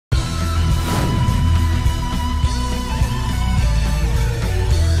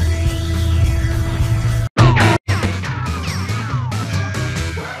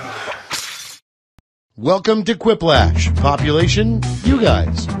Welcome to QuipLash. Population, you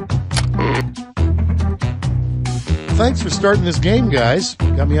guys. Thanks for starting this game, guys.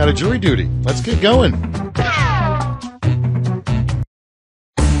 Got me out of jury duty. Let's get going.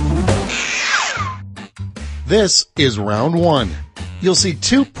 This is round one. You'll see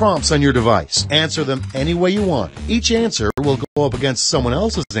 2 prompts on your device. Answer them any way you want. Each answer will go up against someone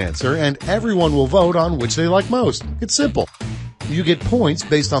else's answer, and everyone will vote on which they like most. It's simple. You get points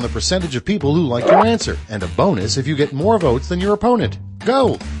based on the percentage of people who like your answer, and a bonus if you get more votes than your opponent.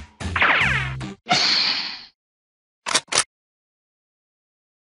 Go!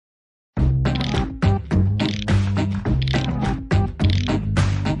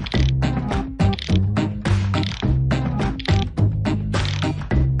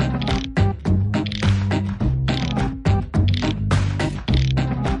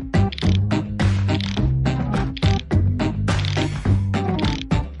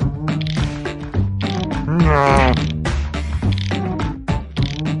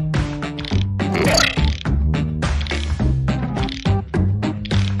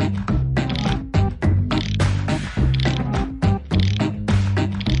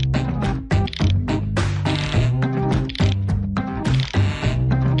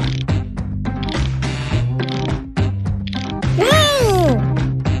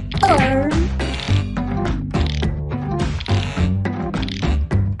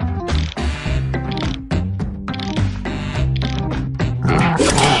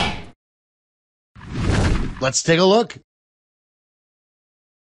 Let's take a look.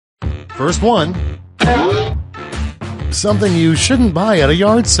 First one. Something you shouldn't buy at a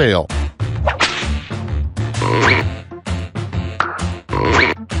yard sale.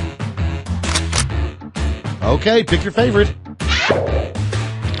 Okay, pick your favorite.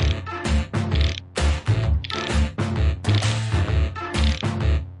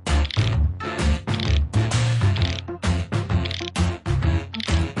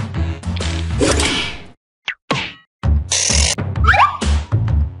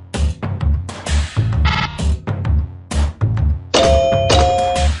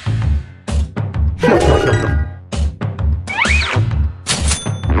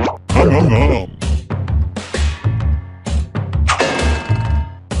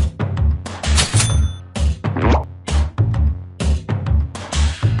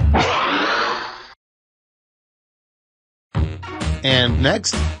 And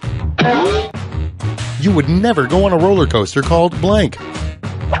next, you would never go on a roller coaster called blank.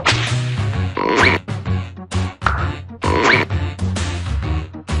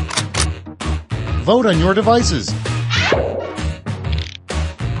 Vote on your devices.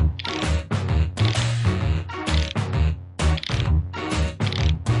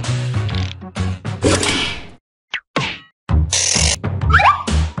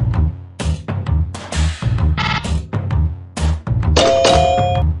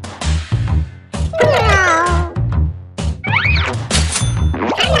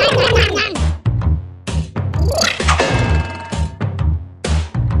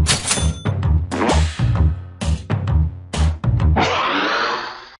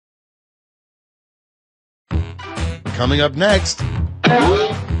 Coming up next,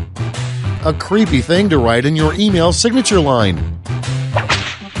 a creepy thing to write in your email signature line.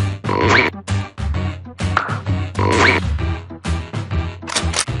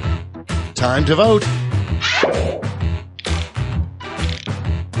 Time to vote.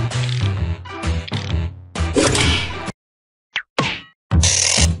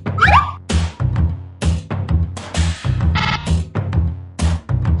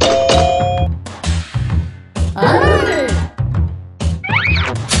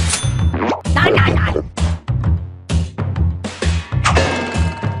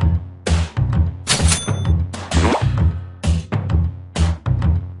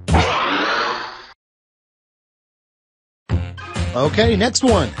 Okay, next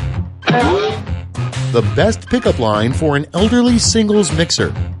one. The best pickup line for an elderly singles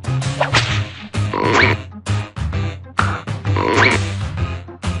mixer.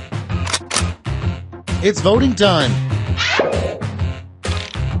 It's voting time.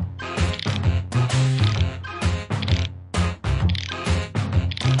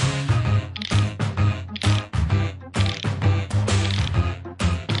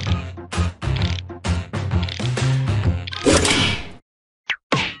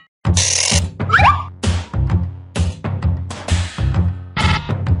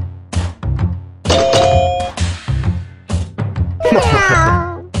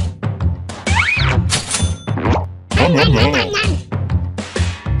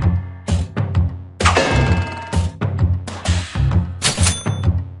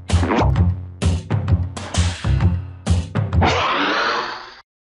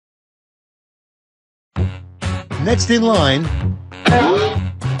 Next in line,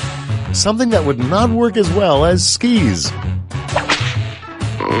 something that would not work as well as skis.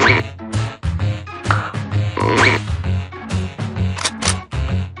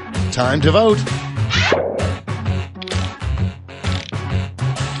 Time to vote.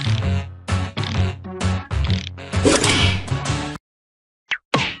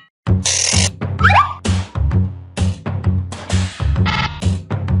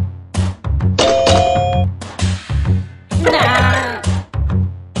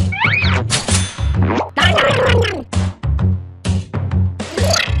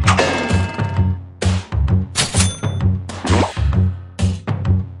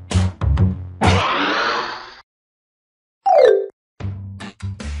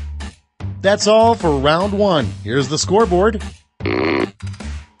 That's all for round one. Here's the scoreboard.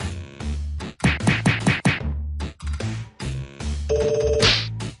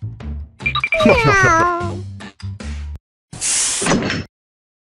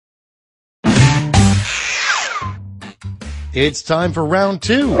 It's time for round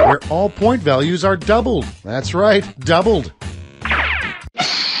two, where all point values are doubled. That's right, doubled.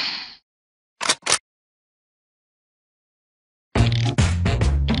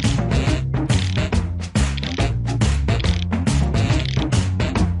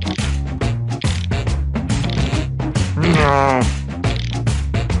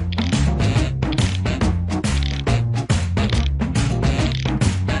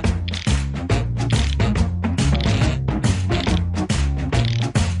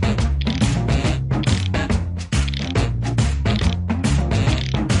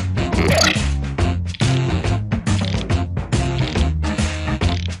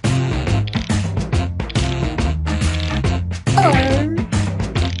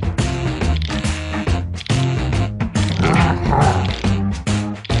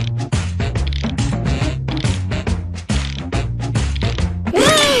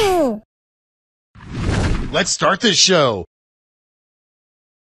 Let's start this show.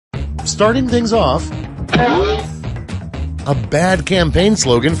 Starting things off, a bad campaign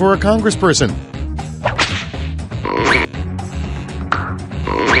slogan for a congressperson.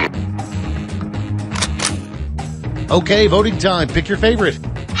 Okay, voting time. Pick your favorite.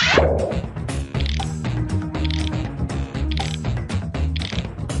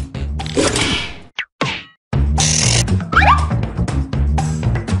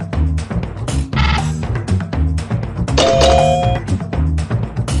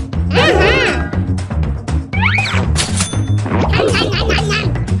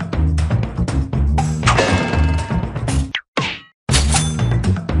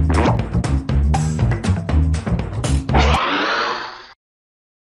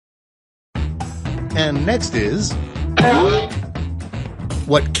 And next is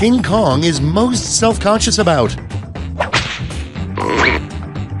what King Kong is most self-conscious about.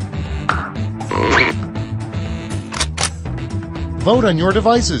 Vote on your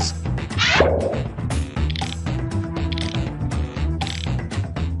devices.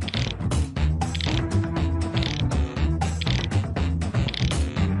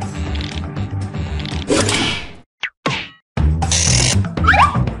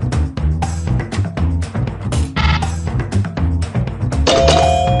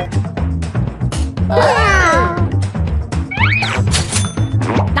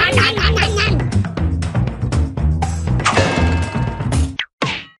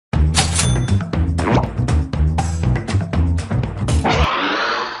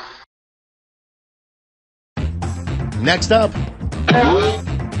 Next up,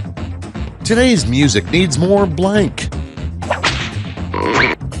 today's music needs more blank.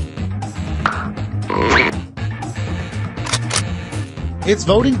 It's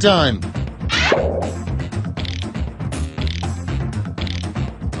voting time.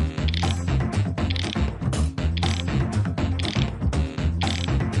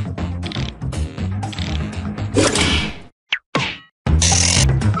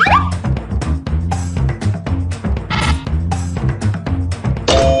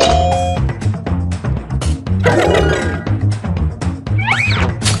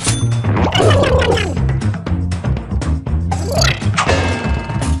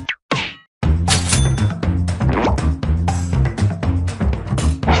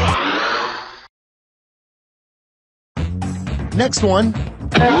 Next one.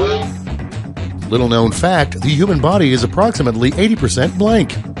 Little known fact, the human body is approximately 80%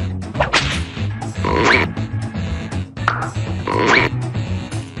 blank.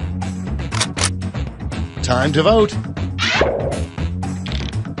 Time to vote.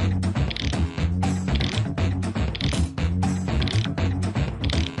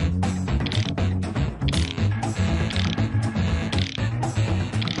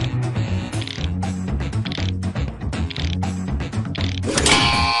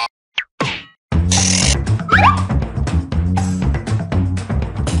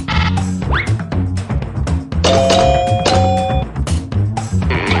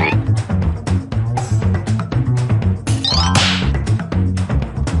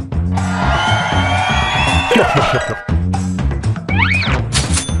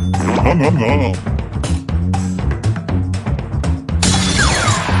 Nom nom nom.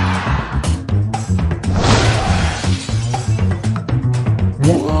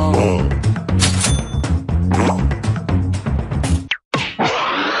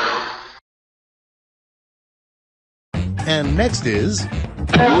 And next is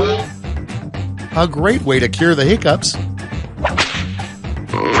a great way to cure the hiccups.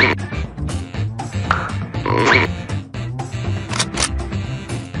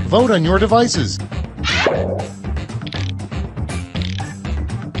 Vote on your devices.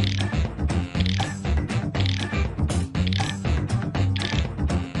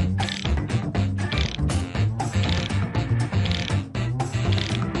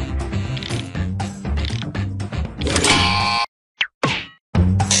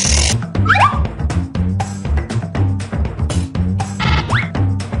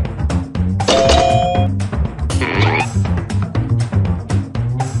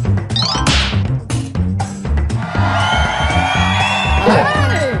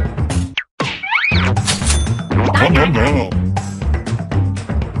 Nom nom nom.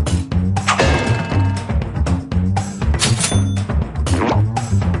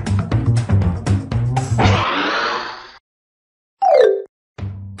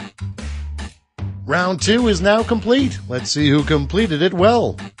 Round 2 is now complete. Let's see who completed it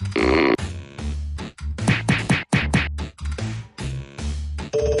well.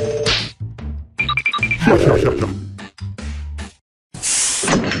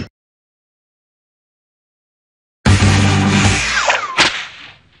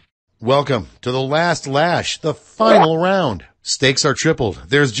 Welcome to the last lash, the final round. Stakes are tripled.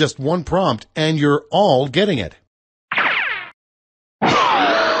 There's just one prompt, and you're all getting it.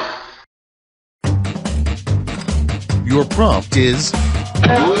 Your prompt is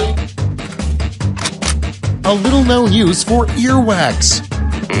a little-known use for earwax.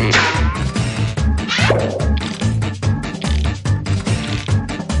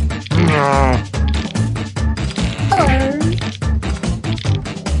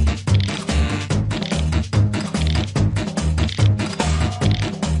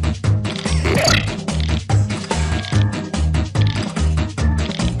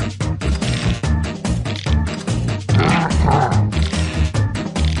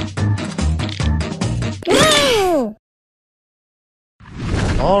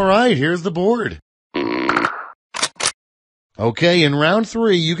 All right, here's the board. Okay, in round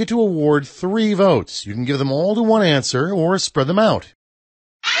 3, you get to award 3 votes. You can give them all to one answer or spread them out.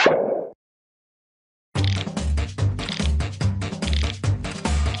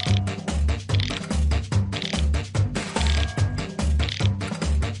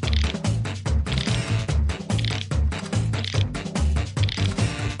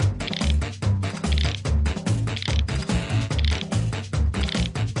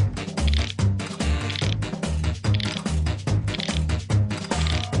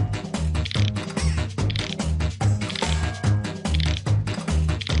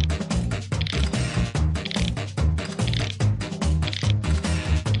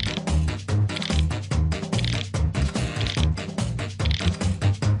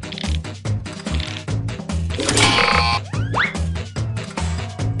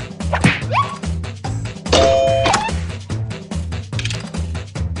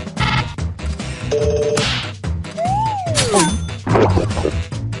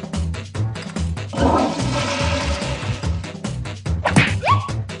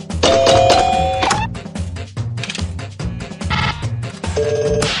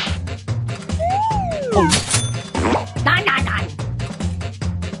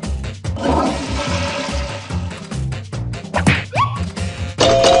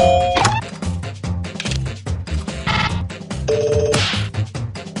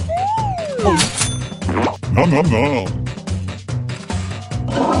 Nom nom nom.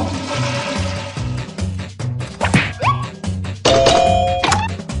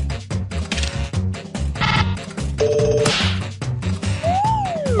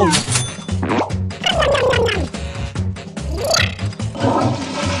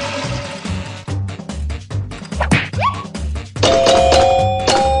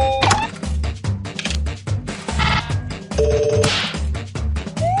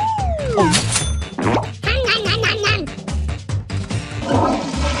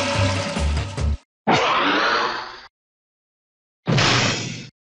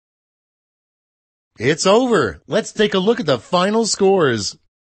 It's over. Let's take a look at the final scores.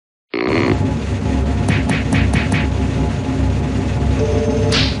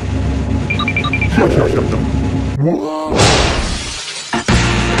 What?